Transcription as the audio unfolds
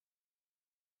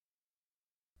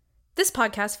This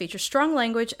podcast features strong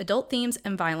language, adult themes,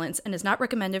 and violence and is not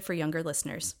recommended for younger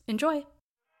listeners. Enjoy!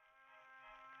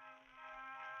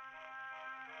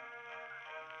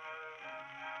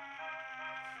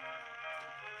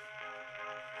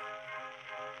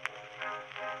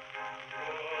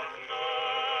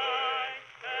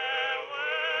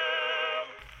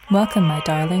 Welcome, my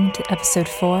darling, to episode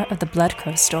 4 of the Blood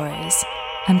Crow Stories.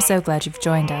 I'm so glad you've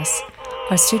joined us.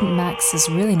 Our student Max is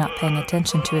really not paying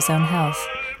attention to his own health,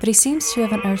 but he seems to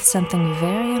have unearthed something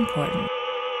very important.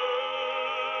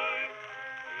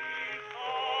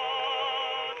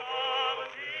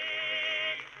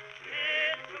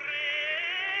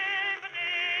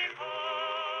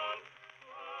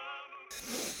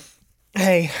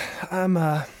 Hey, I'm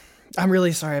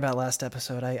really sorry about last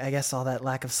episode. I guess all that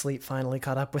lack of sleep finally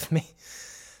caught up with me.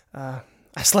 I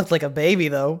slept like a baby,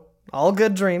 though. All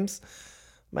good dreams.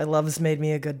 My loves made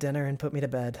me a good dinner and put me to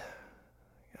bed.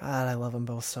 God, I love them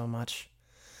both so much.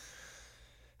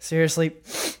 Seriously,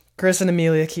 Chris and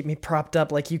Amelia keep me propped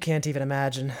up like you can't even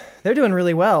imagine. They're doing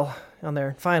really well on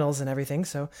their finals and everything,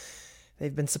 so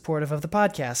they've been supportive of the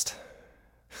podcast.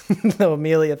 Though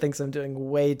Amelia thinks I'm doing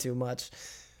way too much.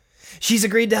 She's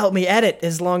agreed to help me edit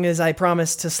as long as I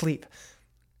promise to sleep.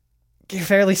 I'm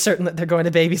fairly certain that they're going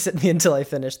to babysit me until I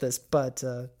finish this, but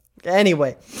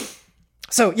anyway.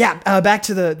 So yeah, back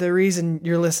to the reason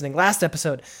you're listening. Last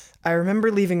episode, I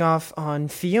remember leaving off on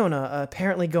Fiona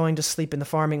apparently going to sleep in the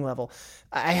farming level.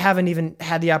 I haven't even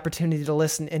had the opportunity to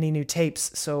listen to any new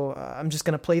tapes, so I'm just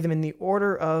going to play them in the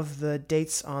order of the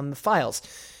dates on the files.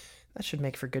 That should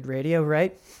make for good radio,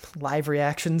 right? Live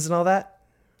reactions and all that?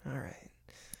 All right.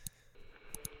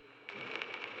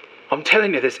 I'm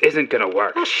telling you, this isn't gonna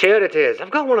work. Oh, sure it is.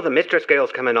 I've got one of the mistress girls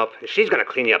coming up. She's gonna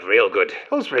clean you up real good.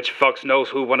 Those rich fucks knows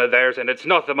who one of theirs, and it's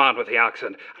not the man with the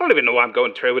accent. I don't even know why I'm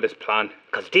going through with this plan.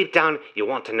 Because deep down, you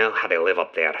want to know how they live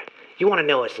up there. You want to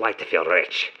know what it's like to feel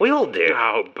rich. We all do.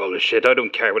 Oh, bullshit. I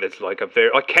don't care what it's like up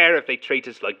there. I care if they treat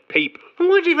us like people. And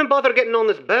why'd you even bother getting on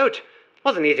this boat?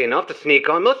 Wasn't easy enough to sneak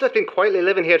on. Most of us been quietly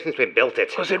living here since we built it.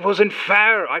 Because it wasn't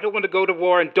fair. I don't want to go to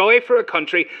war and die for a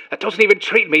country that doesn't even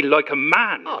treat me like a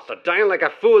man. Oh, so dying like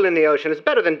a fool in the ocean is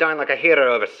better than dying like a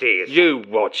hero overseas. You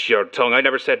watch your tongue. I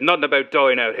never said nothing about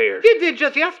dying out here. You did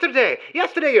just yesterday.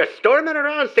 Yesterday you're storming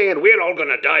around saying we're all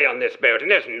gonna die on this boat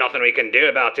and there's nothing we can do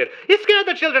about it. You scared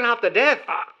the children half to death.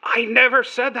 I never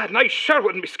said that, and I sure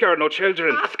wouldn't be scared of no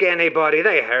children. Ask anybody,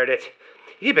 they heard it.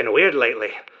 You've been weird lately.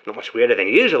 Not much weirder than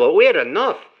usual, but weird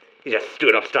enough. You just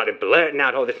stood up, started blurting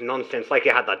out all this nonsense like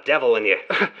you had the devil in you.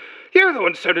 You're the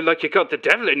one sounded like you got the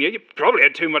devil in you. You probably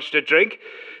had too much to drink.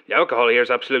 The alcohol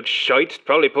here's absolute shite. It's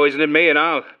probably poisoning me and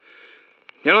all.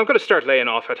 You know, I'm going to start laying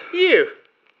off it. You?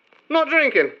 Not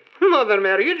drinking? Mother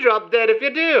Mary, you drop dead if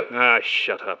you do. Ah,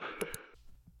 shut up.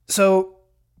 So,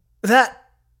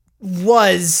 that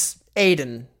was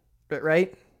Aiden,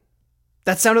 right?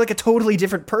 That sounded like a totally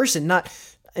different person, not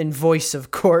in voice,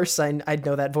 of course. I'd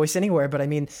know that voice anywhere, but I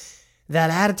mean, that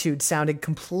attitude sounded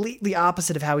completely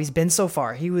opposite of how he's been so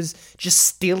far. He was just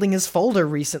stealing his folder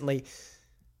recently.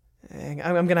 I'm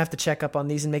going to have to check up on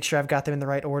these and make sure I've got them in the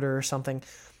right order or something.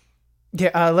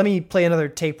 Yeah, let me play another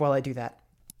tape while I do that.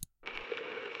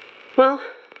 Well,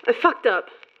 I fucked up.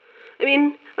 I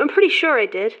mean, I'm pretty sure I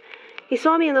did. He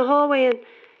saw me in the hallway and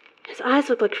his eyes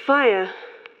looked like fire.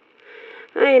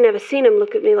 I ain't never seen him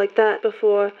look at me like that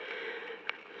before.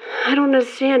 I don't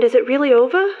understand. Is it really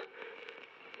over?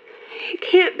 It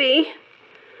can't be.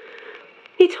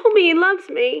 He told me he loves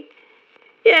me.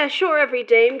 Yeah, sure, every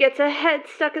dame gets her head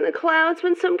stuck in the clouds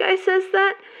when some guy says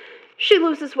that. She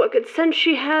loses what good sense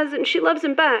she has and she loves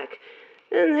him back.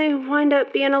 And they wind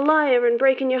up being a liar and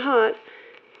breaking your heart.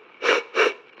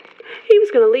 He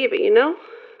was gonna leave her, you know?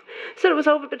 Said it was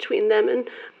over between them and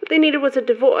what they needed was a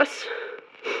divorce.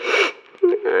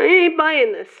 I ain't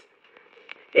buying this.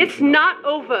 It's not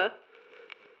over.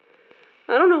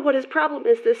 I don't know what his problem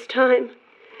is this time.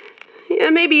 Yeah,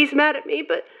 maybe he's mad at me,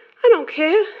 but I don't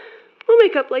care. We'll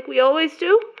make up like we always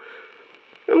do.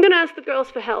 I'm gonna ask the girls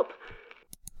for help.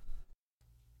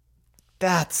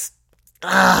 That's...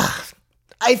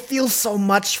 I feel so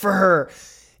much for her.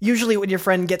 Usually when your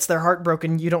friend gets their heart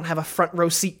broken, you don't have a front row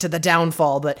seat to the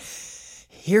downfall, but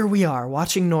here we are,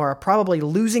 watching Nora probably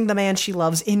losing the man she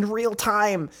loves in real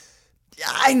time.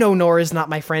 I know Nora's not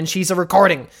my friend, she's a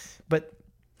recording, but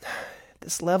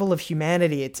this level of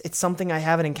humanity, it's something I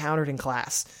haven't encountered in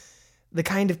class. The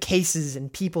kind of cases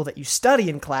and people that you study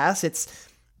in class, it's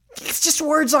just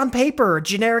words on paper,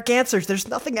 generic answers. There's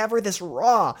nothing ever this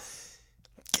raw.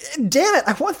 Damn it,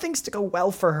 I want things to go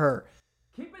well for her.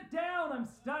 Keep it down, I'm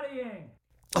studying.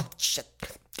 Oh, shit.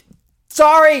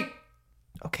 Sorry!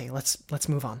 Okay, let's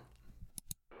move on.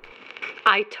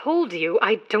 I told you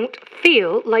I don't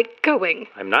feel like going.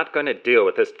 I'm not going to deal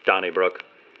with this, Donnybrook.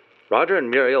 Roger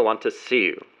and Muriel want to see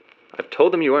you. I've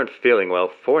told them you aren't feeling well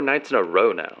 4 nights in a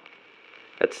row now.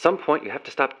 At some point, you have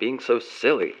to stop being so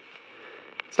silly.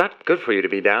 It's not good for you to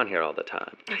be down here all the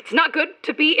time. It's not good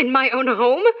to be in my own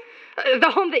home.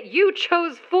 The home that you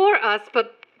chose for us,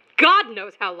 but God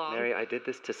knows how long. Mary, I did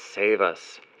this to save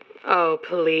us. Oh,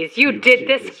 please. You did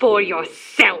this for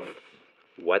yourself.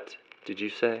 What did you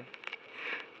say?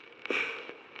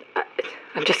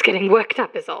 I'm just getting worked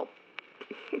up is all.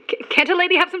 Can't a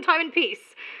lady have some time in peace?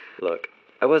 Look,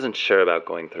 I wasn't sure about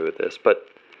going through with this, but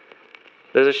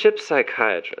there's a ship's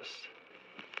psychiatrist.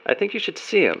 I think you should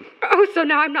see him. Oh, so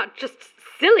now I'm not just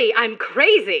silly, I'm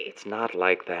crazy. It's not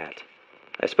like that.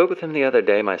 I spoke with him the other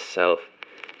day myself.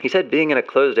 He said being in a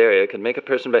closed area can make a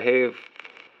person behave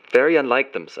very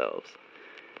unlike themselves.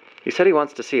 He said he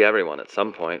wants to see everyone at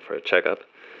some point for a checkup,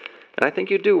 and I think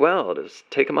you'd do well to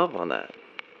take him up on that.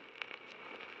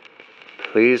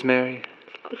 Please, Mary?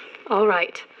 All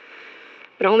right.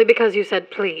 But only because you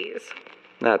said please.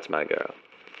 That's my girl.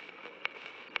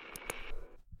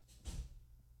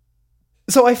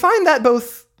 So I find that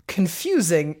both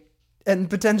confusing and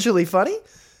potentially funny.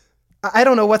 I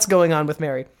don't know what's going on with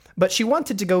Mary, but she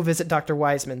wanted to go visit Dr.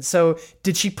 Wiseman, so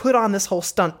did she put on this whole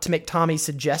stunt to make Tommy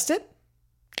suggest it?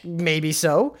 Maybe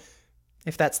so.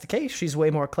 If that's the case, she's way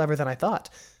more clever than I thought.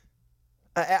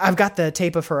 I've got the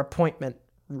tape of her appointment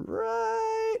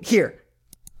right here.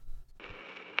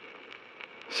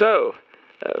 So,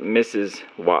 Mrs.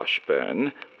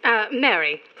 Washburn.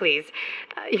 Mary, please.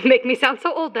 You make me sound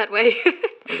so old that way.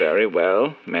 Very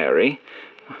well, Mary.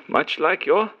 Much like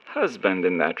your husband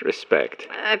in that respect.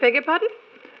 I beg your pardon?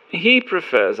 He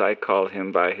prefers I call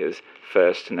him by his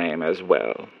first name as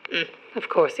well. Of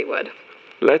course he would.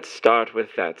 Let's start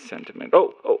with that sentiment.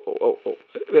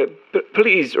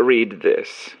 Please read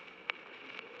this.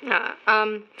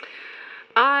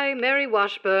 I, Mary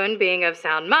Washburn, being of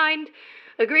sound mind,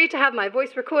 agree to have my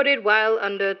voice recorded while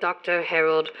under Dr.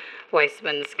 Harold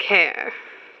Weissman's care.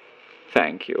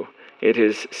 Thank you. It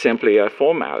is simply a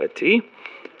formality.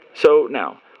 So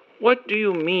now, what do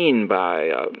you mean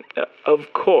by,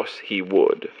 of course he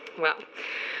would? Well,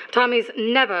 Tommy's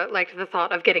never liked the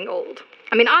thought of getting old.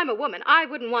 I mean, I'm a woman. I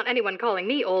wouldn't want anyone calling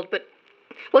me old, but,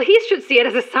 well, he should see it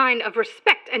as a sign of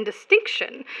respect and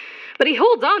distinction. But he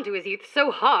holds on to his youth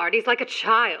so hard, he's like a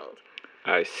child.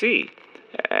 I see.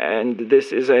 And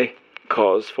this is a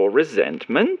cause for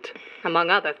resentment? Among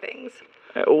other things.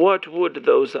 What would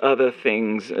those other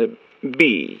things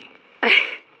be?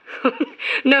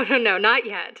 No, not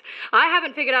yet. I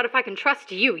haven't figured out if I can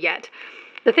trust you yet.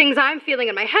 The things I'm feeling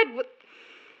in my head,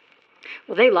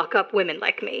 well, they lock up women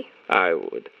like me. I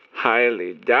would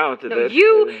highly doubt that... No,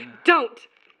 you don't.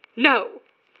 No.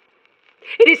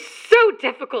 It is so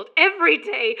difficult every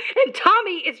day, and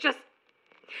Tommy is just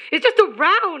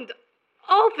around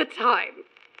all the time.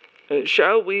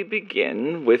 Shall we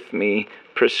begin with me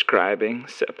prescribing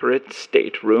separate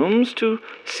staterooms to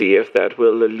see if that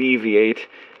will alleviate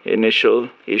initial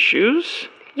issues?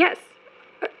 Yes.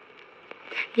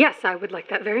 Yes, I would like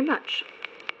that very much.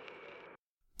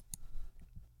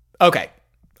 Okay,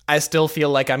 I still feel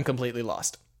like I'm completely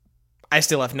lost. I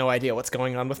still have no idea what's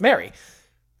going on with Mary.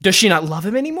 Does she not love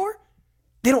him anymore?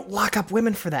 They don't lock up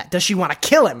women for that. Does she want to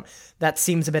kill him? That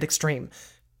seems a bit extreme.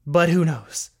 But who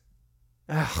knows?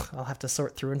 Ugh, I'll have to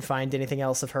sort through and find anything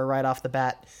else of her right off the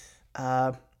bat.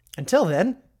 Until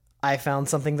then, I found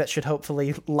something that should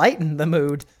hopefully lighten the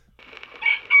mood.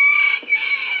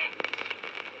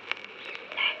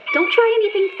 Don't try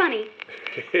anything funny.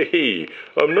 Hey,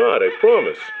 I'm not, I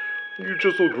promise. You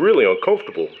just look really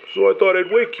uncomfortable, so I thought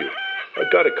I'd wake you. I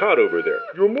got a cot over there.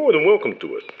 You're more than welcome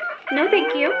to it. No,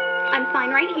 thank you. I'm fine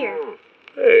right here.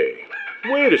 Hey,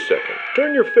 wait a second.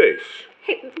 Turn your face.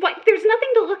 Hey, what? There's nothing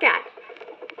to look at.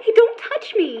 Hey, don't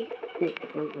touch me.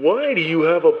 Why do you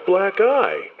have a black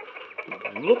eye?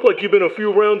 You look like you've been a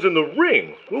few rounds in the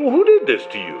ring. Who did this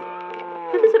to you?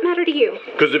 What does it matter to you?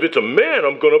 Because if it's a man,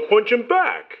 I'm gonna punch him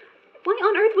back. Why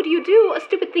on earth would you do a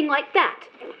stupid thing like that?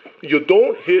 You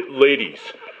don't hit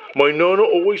ladies. My nana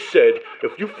always said,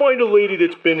 if you find a lady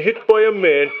that's been hit by a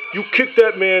man, you kick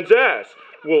that man's ass.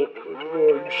 Well,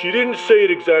 she didn't say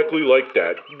it exactly like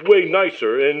that. Way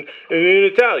nicer and in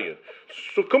Italian.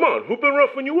 So come on, who been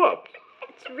roughing you up?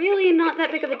 It's really not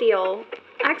that big of a deal.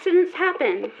 Accidents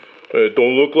happen. It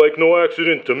don't look like no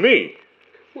accident to me.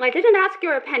 Well, I didn't ask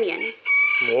your opinion.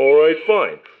 All right,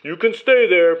 fine. You can stay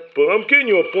there, but I'm getting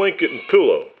you a blanket and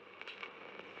pillow.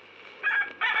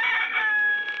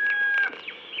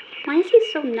 Why is he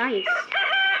so nice?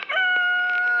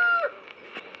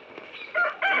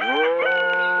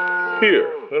 Here,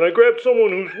 and I grabbed someone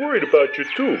who's worried about you,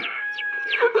 too.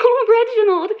 Oh,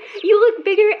 Reginald, you look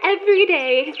bigger every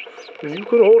day. You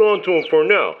can hold on to him for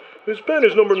now. His pen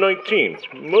is number 19.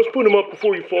 You must put him up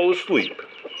before you fall asleep.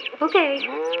 Okay.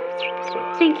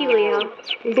 Thank you, Leo.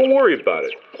 Don't worry about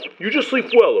it. You just sleep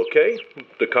well, okay?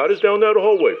 The cot is down that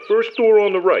hallway, first door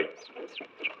on the right.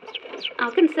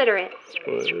 I'll consider it.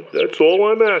 That's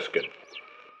all I'm asking.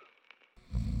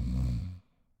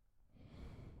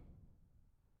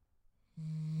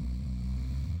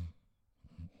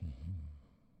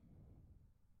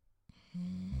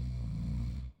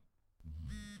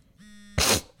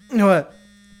 What?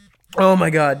 Oh my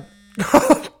god.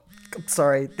 I'm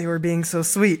sorry, they were being so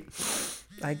sweet.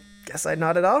 I guess I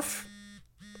nodded off?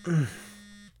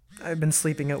 I've been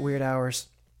sleeping at weird hours.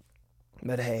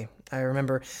 But hey, I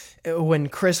remember when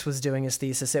Chris was doing his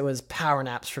thesis, it was power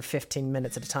naps for 15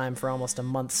 minutes at a time for almost a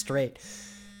month straight.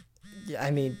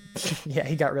 I mean, yeah,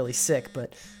 he got really sick,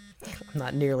 but I'm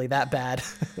not nearly that bad.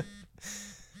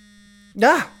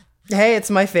 Hey, it's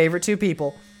my favorite two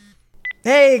people.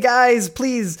 Hey, guys,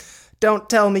 please don't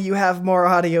tell me you have more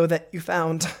audio that you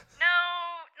found. No,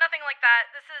 nothing like that.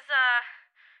 This is,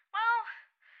 well,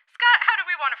 Scott, how do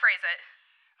we want to phrase it?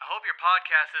 I hope your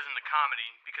podcast isn't a comedy,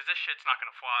 because this shit's not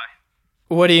gonna fly.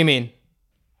 What do you mean?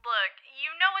 Look, you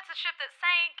know it's a ship that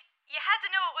sank. You had to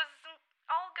know it wasn't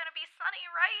all gonna be sunny,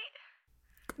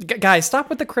 right? Guys, stop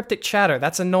with the cryptic chatter.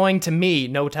 That's annoying to me,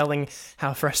 no telling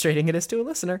how frustrating it is to a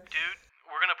listener. Dude,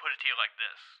 we're gonna put it to you like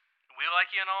this. We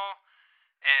like you and all,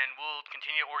 and we'll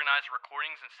continue to organize the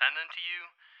recordings and send them to you,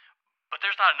 but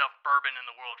there's not enough bourbon in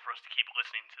the world for us to keep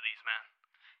listening to these, man.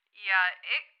 Yeah,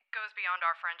 it goes beyond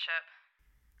our friendship.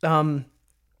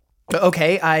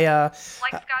 Okay,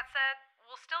 Like Scott said,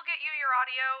 we'll still get you your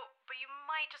audio, but you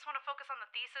might just want to focus on the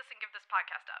thesis and give this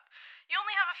podcast up. You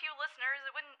only have a few listeners,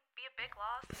 it wouldn't be a big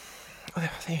loss.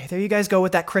 There you guys go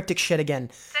with that cryptic shit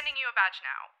again. Sending you a badge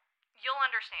now. You'll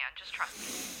understand, just trust me.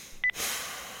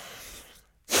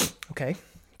 Okay,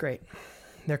 great.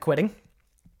 They're quitting.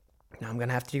 Now I'm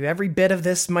gonna have to do every bit of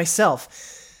this myself.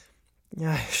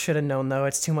 I should have known, though.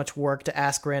 It's too much work to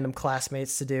ask random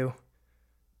classmates to do.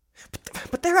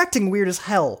 But they're acting weird as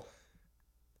hell.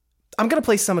 I'm gonna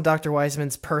play some of Dr.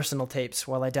 Wiseman's personal tapes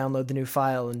while I download the new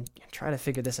file and try to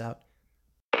figure this out.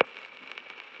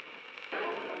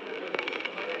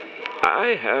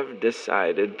 I have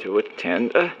decided to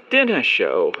attend a dinner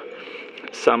show.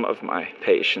 Some of my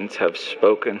patients have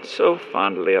spoken so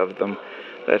fondly of them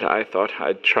that I thought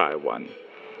I'd try one.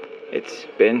 It's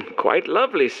been quite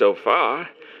lovely so far.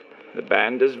 The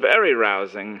band is very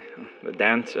rousing. The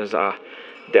dancers are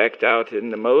decked out in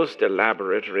the most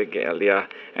elaborate regalia,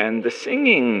 and the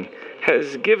singing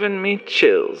has given me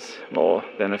chills more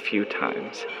than a few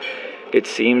times. It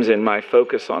seems in my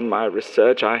focus on my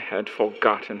research I had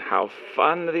forgotten how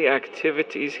fun the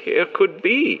activities here could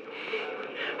be.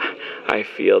 I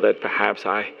feel that perhaps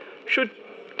I should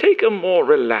take a more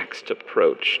relaxed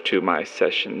approach to my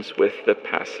sessions with the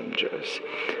passengers.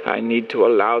 I need to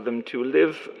allow them to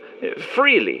live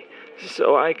freely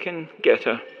so I can get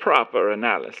a proper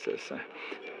analysis.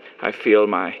 I feel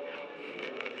my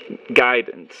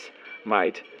guidance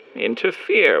might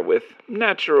interfere with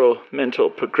natural mental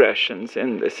progressions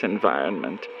in this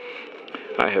environment.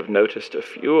 I have noticed a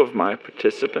few of my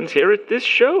participants here at this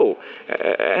show,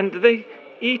 and they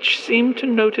each seem to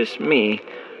notice me,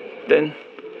 then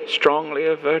strongly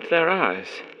avert their eyes.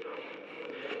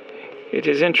 It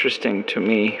is interesting to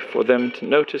me for them to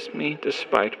notice me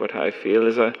despite what I feel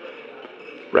is a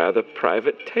rather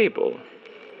private table.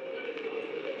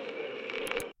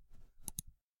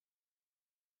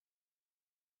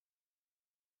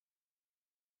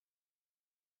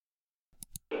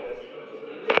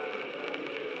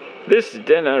 This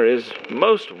dinner is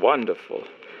most wonderful.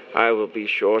 I will be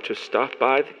sure to stop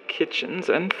by the kitchens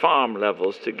and farm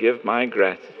levels to give my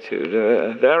gratitude.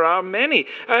 There are many.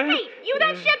 Hey, you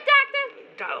that ship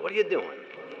doctor? Tyler, what are you doing?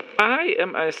 I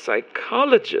am a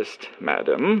psychologist,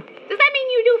 madam. Does that mean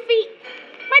you do feet?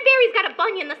 My Barry's got a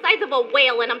bunion the size of a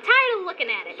whale, and I'm tired of looking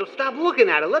at it. So stop looking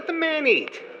at it. Let the man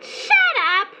eat. Shut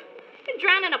up! I'd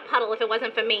drown in a puddle if it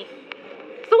wasn't for me.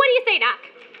 So what do you say, Doc?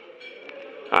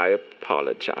 I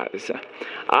apologize.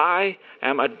 I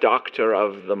am a doctor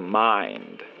of the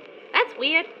mind. That's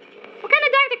weird. What kind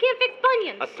of doctor can't fix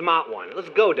bunions? A smart one. Let's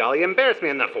go, Dolly. You embarrassed me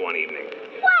enough for one evening.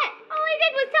 What? All I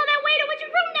did was tell that waiter what your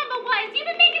room number was. You've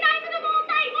been making eyes at him all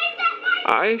night. Where's that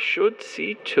light? I should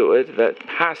see to it that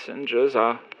passengers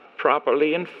are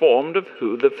properly informed of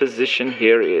who the physician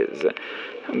here is.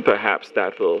 Perhaps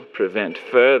that will prevent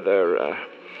further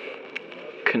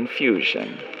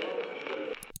confusion.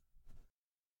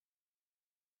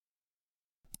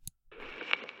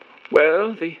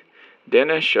 Well, the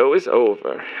dinner show is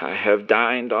over. I have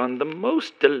dined on the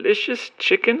most delicious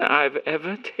chicken I've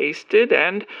ever tasted,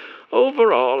 and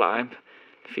overall I'm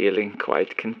feeling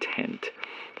quite content.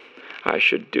 I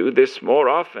should do this more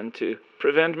often to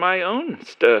prevent my own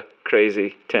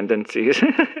stir-crazy tendencies.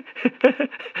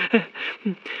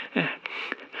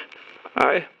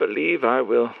 I believe I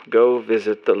will go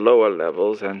visit the lower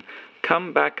levels and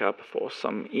come back up for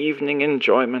some evening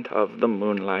enjoyment of the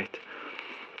moonlight.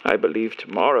 I believe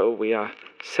tomorrow we are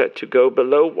set to go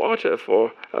below water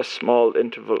for a small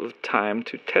interval of time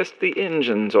to test the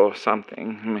engines or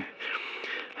something.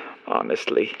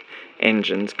 Honestly,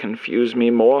 engines confuse me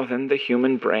more than the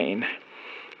human brain.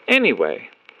 Anyway,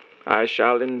 I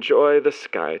shall enjoy the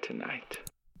sky tonight.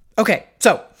 Okay,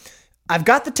 so I've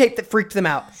got the tape that freaked them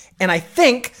out, and I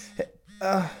think...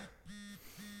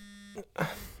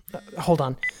 hold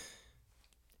on.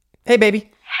 Hey, baby.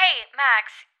 Hey,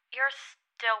 Max, you're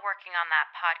still working on that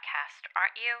podcast,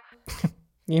 aren't you?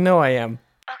 You know I am.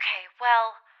 Okay,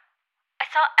 well, I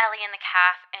saw Ellie in the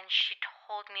caf, and she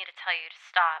told me to tell you to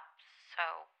stop,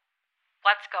 so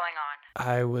what's going on?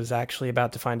 I was actually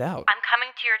about to find out. I'm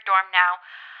coming to your dorm now.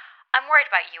 I'm worried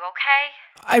about you, okay?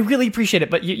 I really appreciate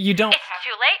it, but you don't... It's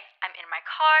too late. I'm in my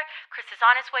car. Chris is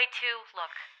on his way too.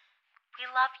 Look, we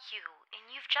love you, and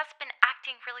you've just been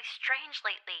acting really strange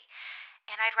lately,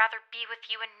 and I'd rather be with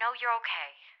you and know you're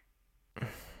okay.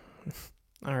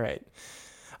 All right.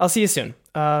 I'll see you soon.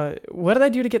 What did I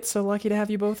do to get so lucky to have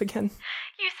you both again?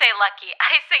 You say lucky.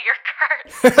 I say you're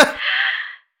cursed.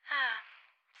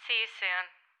 See you soon.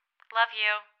 Love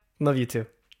you. Love you too.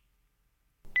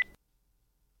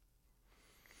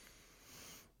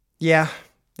 Yeah,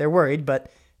 they're worried,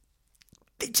 but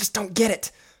they just don't get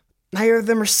it. Neither of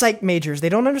them are psych majors. They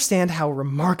don't understand how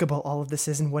remarkable all of this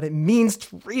is and what it means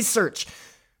to research.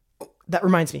 That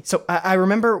reminds me. So I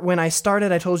remember when I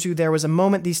started, I told you there was a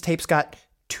moment these tapes got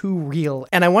too real,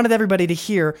 and I wanted everybody to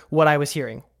hear what I was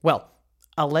hearing. Well,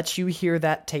 I'll let you hear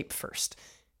that tape first.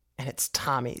 And it's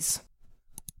Tommy's.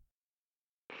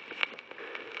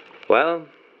 Well,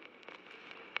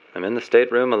 I'm in the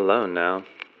stateroom alone now.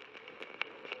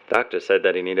 Doctor said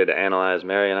that he needed to analyze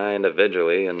Mary and I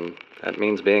individually, and that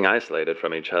means being isolated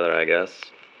from each other, I guess.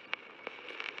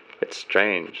 It's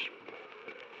strange.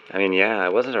 I mean, yeah, I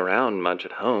wasn't around much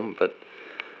at home, but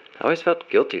I always felt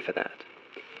guilty for that.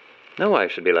 No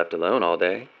wife should be left alone all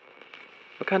day.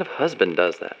 What kind of husband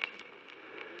does that?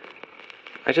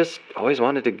 I just always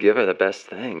wanted to give her the best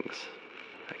things.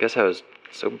 I guess I was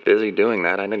so busy doing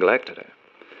that, I neglected her.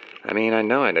 I mean, I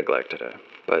know I neglected her,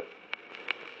 but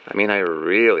I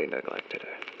really neglected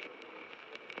her.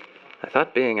 I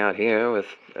thought being out here with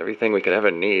everything we could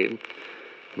ever need,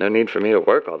 no need for me to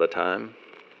work all the time,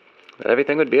 that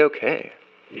everything would be okay.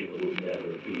 It will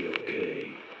never be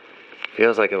okay.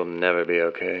 Feels like it will never be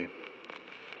okay.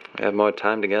 We have more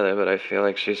time together, but I feel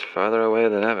like she's farther away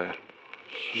than ever.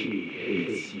 She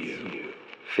hates you.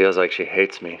 Feels like she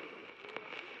hates me.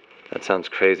 That sounds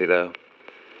crazy, though.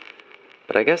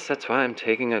 But I guess that's why I'm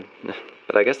talking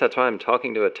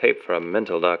to a tape for a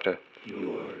mental doctor.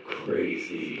 You're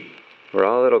crazy. We're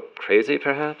all a little crazy,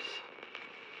 perhaps?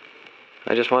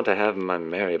 I just want to have my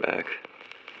Mary back.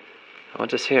 I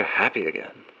want to see her happy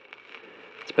again.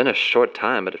 It's been a short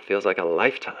time, but it feels like a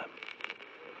lifetime.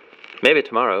 Maybe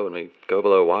tomorrow, when we go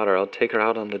below water, I'll take her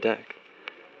out on the deck.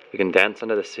 We can dance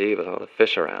under the sea with all the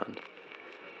fish around.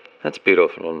 That's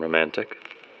beautiful and romantic,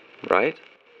 right?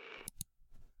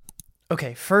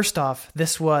 Okay, first off,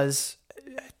 this was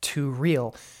too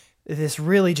real. This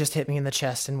really just hit me in the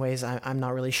chest in ways I'm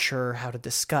not really sure how to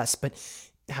discuss, but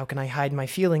how can I hide my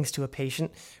feelings to a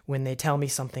patient when they tell me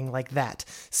something like that?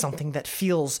 Something that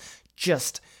feels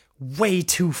just way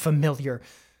too familiar.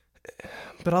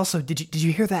 But also, did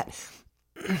you hear that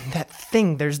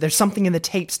thing? There's something in the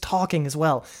tapes talking as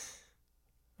well.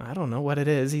 I don't know what it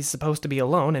is. He's supposed to be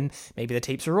alone, and maybe the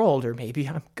tapes are old, or maybe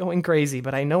I'm going crazy,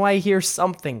 but I know I hear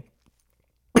something.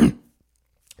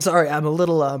 Sorry, I'm a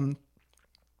little on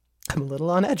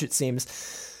edge, it seems.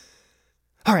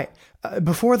 All right,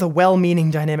 before the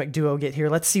well-meaning dynamic duo get here,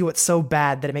 let's see what's so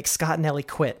bad that it makes Scott and Ellie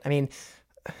quit. I mean,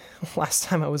 last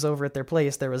time I was over at their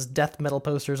place, there was death metal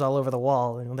posters all over the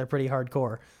wall, and they're pretty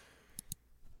hardcore.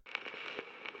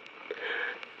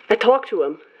 I talked to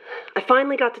him. I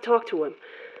finally got to talk to him.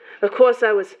 Of course,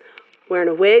 I was wearing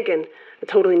a wig and a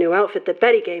totally new outfit that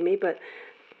Betty gave me, but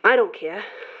I don't care.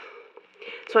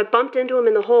 So I bumped into him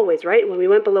in the hallways, right? When we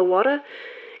went below water,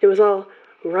 it was all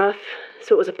rough,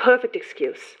 so it was a perfect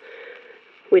excuse.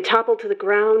 We toppled to the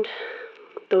ground.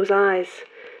 Those eyes,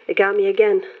 they got me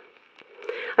again.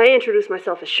 I introduced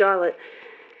myself as Charlotte,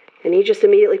 And he just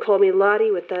immediately called me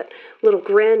Lottie with that little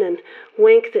grin and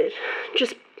wink that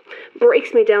just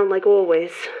breaks me down like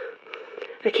always.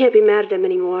 I can't be mad at him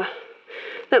anymore.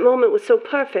 That moment was so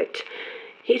perfect.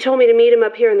 He told me to meet him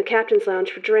up here in the captain's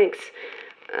lounge for drinks.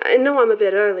 I know I'm a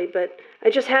bit early, but I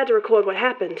just had to record what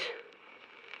happened.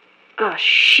 Ah,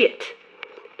 shit.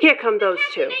 Here come those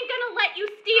two. Captain ain't gonna let you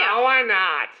steer. Oh, why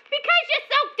not? Because you're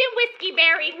soaked in whiskey,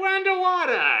 Barry. We're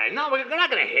underwater. No, we're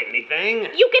not gonna hit anything.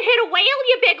 You can hit a whale,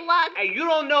 you big lug. Hey, you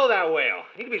don't know that whale.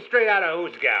 You can be straight out of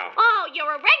Hoosgow. Oh,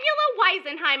 you're a regular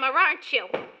Weisenheimer, aren't you?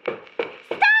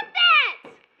 Stop that!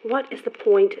 What is the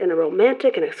point in a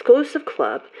romantic and exclusive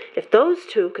club if those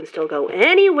two can still go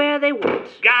anywhere they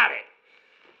want? Got it.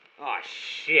 Oh,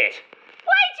 shit.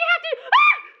 Why'd you have to...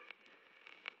 Ah!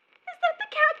 Is that the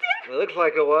captain? It looks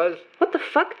like it was. What the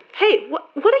fuck? Hey,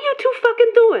 what are you two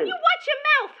fucking doing? You watch your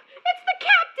mouth. It's the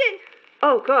captain.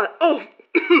 Oh, God. Oh.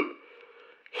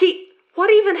 What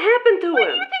even happened to What him?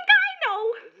 do you think I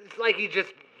know? It's like he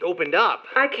just opened up.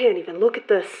 I can't even look at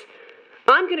this.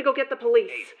 I'm gonna go get the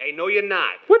police. Hey, no, you're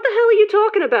not. What the hell are you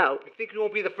talking about? You think you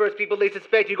won't be the first people they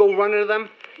suspect? You go run into them?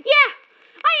 Yeah,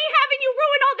 I ain't having you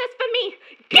ruin all this for me.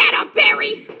 Get him,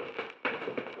 Barry.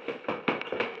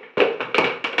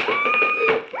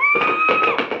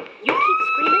 You keep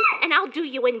screaming, and I'll do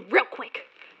you in real quick.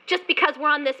 Just because we're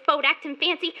on this boat acting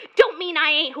fancy, don't mean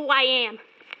I ain't who I am.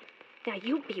 Now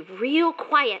you be real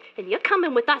quiet, and you're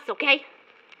coming with us, okay?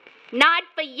 Nod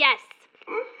for yes.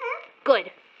 Mm-hmm.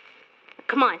 Good.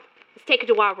 Come on, let's take it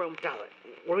to our room. Darling,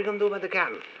 what are we gonna do about the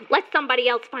captain? Let somebody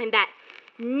else find that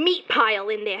meat pile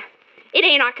in there. It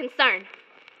ain't our concern.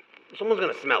 Someone's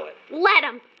gonna smell it. Let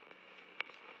them.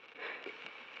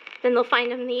 Then they'll find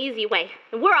him the easy way,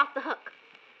 and we're off the hook.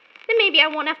 Then maybe I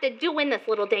won't have to do in this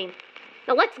little dame.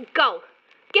 Now let's go.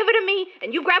 Give it to me,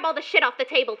 and you grab all the shit off the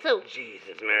table, too.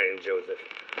 Jesus, Mary and Joseph.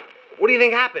 What do you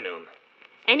think happened to him?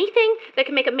 Anything that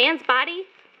can make a man's body,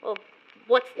 well,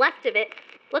 what's left of it,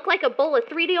 look like a bowl of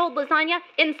 3D-old lasagna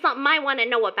isn't something I want to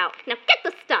know about. Now get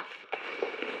the stuff.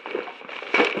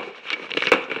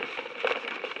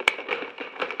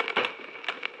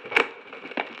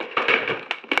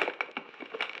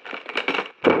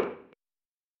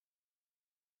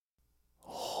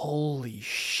 Holy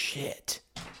shit.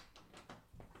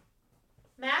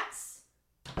 Max?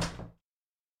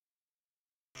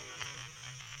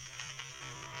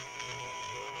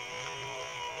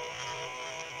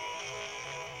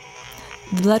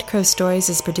 The Blood Crow Stories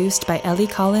is produced by Ellie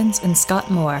Collins and Scott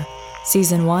Moore.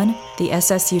 Season 1, The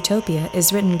SS Utopia,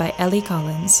 is written by Ellie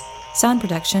Collins. Sound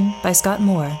production by Scott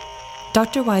Moore.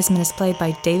 Dr. Wiseman is played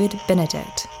by David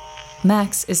Benedict.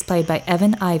 Max is played by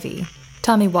Evan Ivey.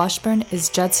 Tommy Washburn is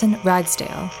Judson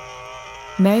Ragsdale.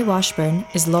 Mary Washburn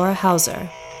is Laura Hauser.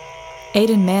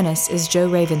 Aidan Manis is Joe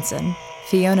Ravenson.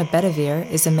 Fiona Bedivere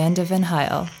is Amanda Van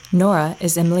Heil. Nora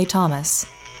is Emily Thomas.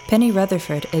 Penny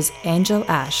Rutherford is Angel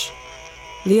Ash.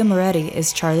 Leo Moretti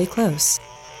is Charlie Close.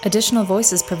 Additional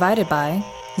voices provided by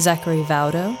Zachary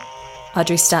Vaudo,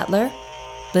 Audrey Statler,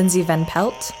 Lindsay Van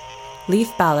Pelt,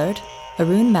 Leif Ballard,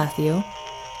 Arun Matthew,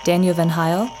 Daniel Van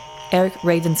Heil, Eric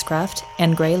Ravenscraft,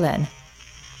 and Gray Lynn.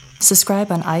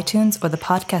 Subscribe on iTunes or the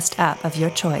podcast app of your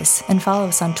choice, and follow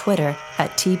us on Twitter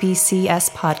at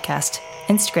TBCS Podcast,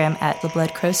 Instagram at The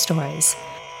Blood Crow Stories,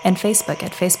 and Facebook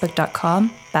at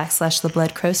facebook.com/The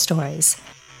Blood Crow Stories.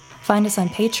 Find us on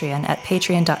Patreon at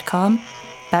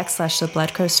patreon.com/The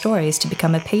Blood Crow Stories to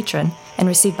become a patron and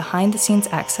receive behind-the-scenes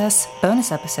access,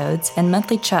 bonus episodes, and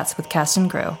monthly chats with cast and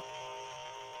crew.